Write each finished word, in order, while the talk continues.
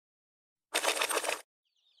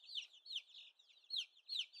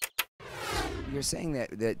you're saying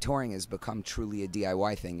that touring has become truly a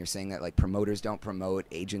DIY thing. You're saying that like promoters don't promote,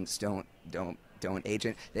 agents don't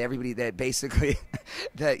agent, that everybody, that basically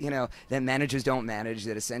that that managers don't manage,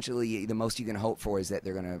 that essentially the most you can hope for is that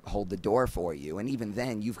they're going to hold the door for you, and even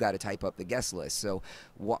then you've got to type up the guest list. So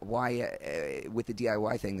why with the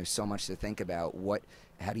DIY thing there's so much to think about.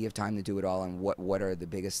 How do you have time to do it all, and what are the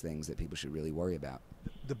biggest things that people should really worry about?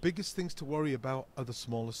 The biggest things to worry about are the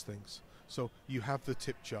smallest things. So you have the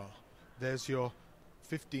tip jar. There's your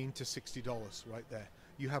 $15 to $60 right there.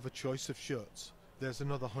 You have a choice of shirts. There's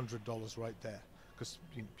another $100 right there, because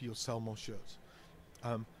you'll sell more shirts.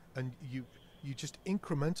 And you just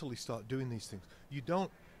incrementally start doing these things. You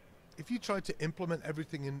don't, if you try to implement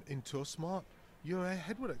everything in Tour Smart, your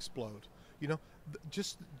head would explode.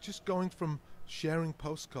 Just going from sharing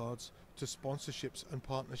postcards to sponsorships and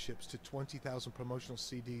partnerships to 20,000 promotional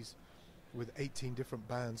CDs with 18 different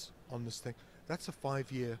bands on this thing, that's a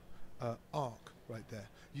 5-year arc right there.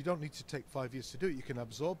 You don't need to take 5 years to do it. You can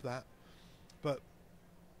absorb that, but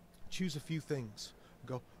choose a few things.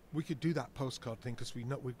 Go, we could do that postcard thing because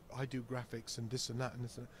I do graphics and this and that and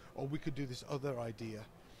this and that. Or we could do this other idea.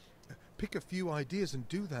 Pick a few ideas and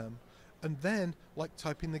do them, and then, like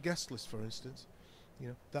typing the guest list, for instance,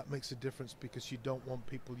 that makes a difference, because you don't want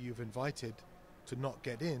people you've invited to not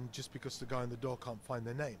get in just because the guy on the door can't find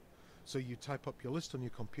their name. So you type up your list on your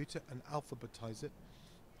computer and alphabetize it.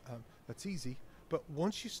 That's easy. But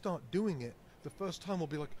once you start doing it, the first time will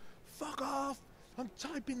be like, fuck off! I'm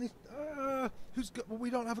typing this. We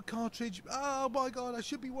don't have a cartridge. Oh my God, I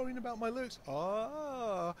should be worrying about my lyrics.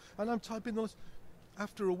 And I'm typing the list.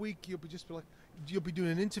 After a week, you'll be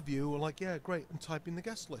doing an interview, or like, yeah, great, I'm typing the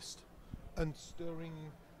guest list and stirring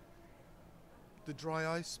the dry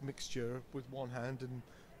ice mixture with one hand and,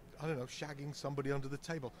 I don't know, shagging somebody under the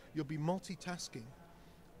table. You'll be multitasking.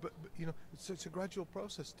 But it's a gradual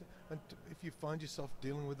process. And if you find yourself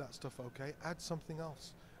dealing with that stuff, okay, add something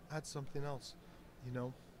else.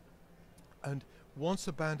 And once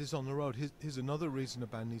a band is on the road, here's another reason a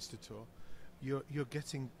band needs to tour. You're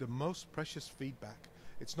getting the most precious feedback.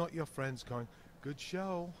 It's not your friends going, good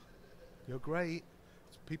show, you're great.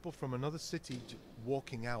 It's people from another city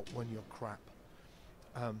walking out when you're crap.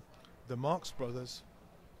 The Marx Brothers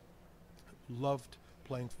loved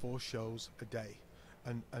playing 4 shows a day.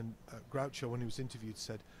 And Groucho, when he was interviewed,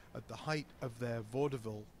 said at the height of their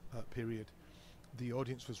vaudeville period, the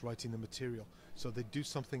audience was writing the material. So they'd do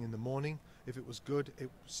something in the morning. If it was good, it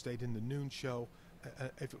stayed in the noon show.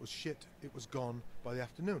 If it was shit, it was gone by the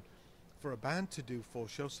afternoon. For a band to do 4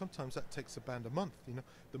 shows, sometimes that takes a band a month.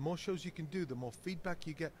 The more shows you can do, the more feedback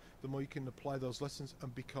you get, the more you can apply those lessons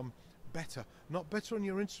and become better. Not better on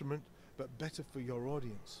your instrument, but better for your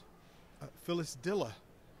audience. Phyllis Diller,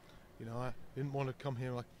 I didn't want to come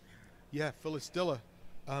here like, yeah, Phyllis Diller.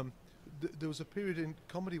 There was a period in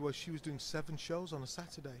comedy where she was doing 7 shows on a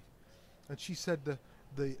Saturday, and she said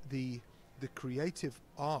the creative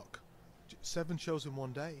arc, 7 shows in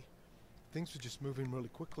one day, things were just moving really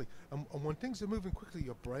quickly. And when things are moving quickly,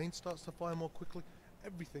 your brain starts to fire more quickly.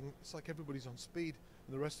 Everything, it's like everybody's on speed,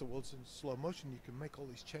 and the rest of the world's in slow motion. You can make all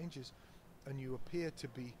these changes, and you appear to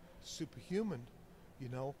be superhuman,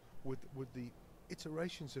 with the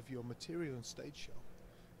iterations of your material and stage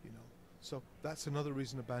show, So that's another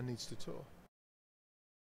reason a band needs to tour.